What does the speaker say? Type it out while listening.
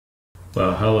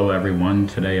Well, hello everyone.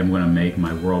 Today I'm going to make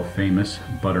my world famous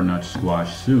butternut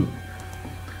squash soup.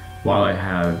 While I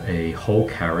have a whole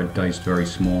carrot diced very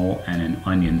small and an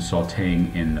onion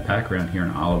sauteing in the background here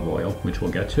in olive oil, which we'll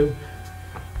get to,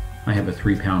 I have a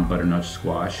 3-pound butternut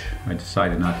squash. I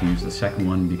decided not to use the second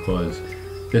one because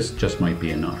this just might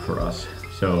be enough for us.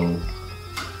 So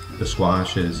the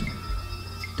squash is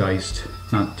diced,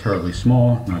 not terribly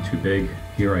small, not too big.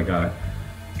 Here I got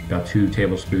about 2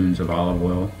 tablespoons of olive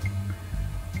oil,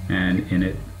 and in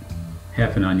it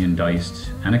half an onion diced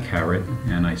and a carrot,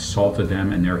 and I salted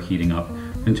them and they're heating up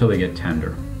until they get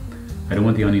tender. I don't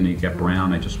want the onion to get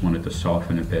brown, I just want it to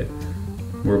soften a bit.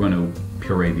 We're going to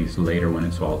puree these later when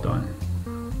it's all done.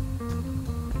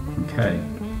 Okay.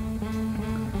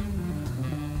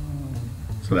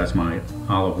 So that's my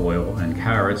olive oil and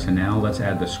carrots, and now let's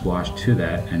add the squash to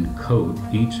that and coat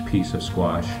each piece of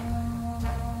squash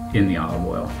in the olive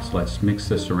oil. So let's mix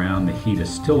this around. The heat is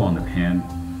still on the pan,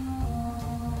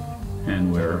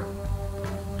 and we're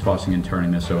tossing and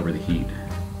turning this over the heat.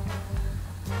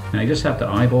 And I just have to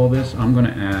eyeball this. I'm going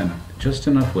to add just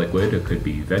enough liquid. It could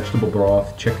be vegetable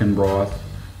broth, chicken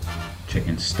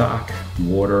stock,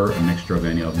 water, a mixture of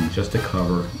any of them, just to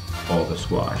cover all the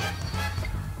squash.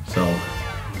 So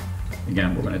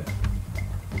again, we're going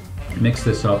to mix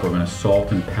this up. We're going to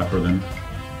salt and pepper them,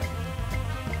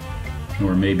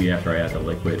 or maybe after I add the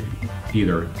liquid.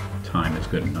 Either time is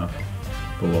good enough.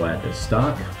 But we'll add the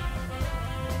stock.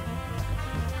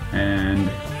 And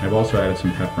I've also added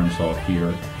some pepper and salt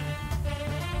here.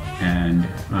 And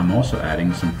I'm also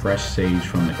adding some fresh sage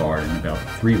from the garden, about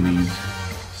 3 leaves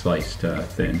sliced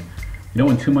thin. You don't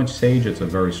want too much sage, it's a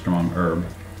very strong herb.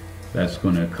 That's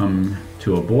going to come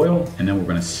to a boil, and then we're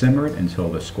going to simmer it until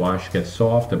the squash gets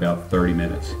soft, about 30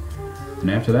 minutes.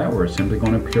 And after that, we're simply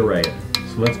going to puree it.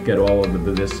 So let's get all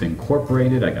of this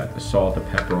incorporated. I got the salt, the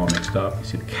pepper all mixed up. You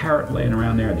see the carrot laying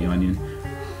around there, the onion.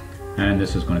 And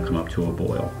this is going to come up to a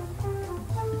boil.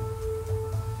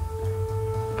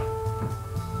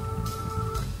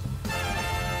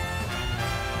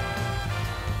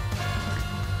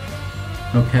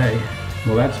 Okay,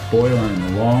 well that's boiling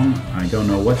along. I don't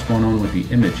know what's going on with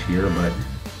the image here, but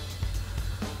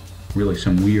really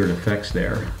some weird effects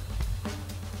there.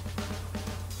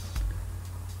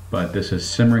 But this is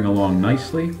simmering along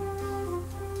nicely.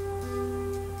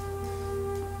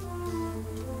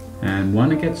 And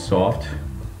when it gets soft,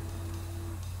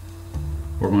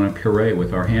 we're going to puree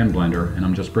with our hand blender, and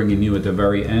I'm just bringing you at the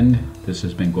very end. This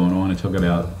has been going on. It took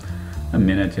about a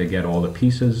minute to get all the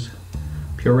pieces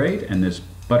pureed, and this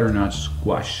butternut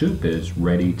squash soup is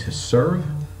ready to serve.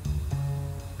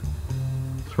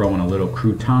 Throw in a little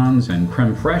croutons and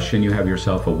creme fraiche, and you have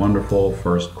yourself a wonderful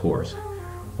first course.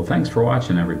 Well, thanks for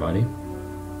watching, everybody.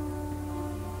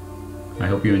 I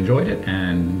hope you enjoyed it,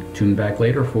 and tune back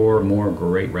later for more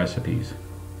great recipes.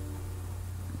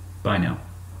 Bye now.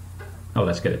 Oh,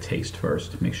 let's get a taste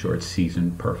first. Make sure it's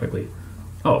seasoned perfectly.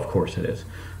 Oh, of course it is.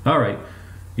 All right.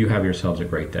 You have yourselves a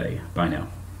great day. Bye now.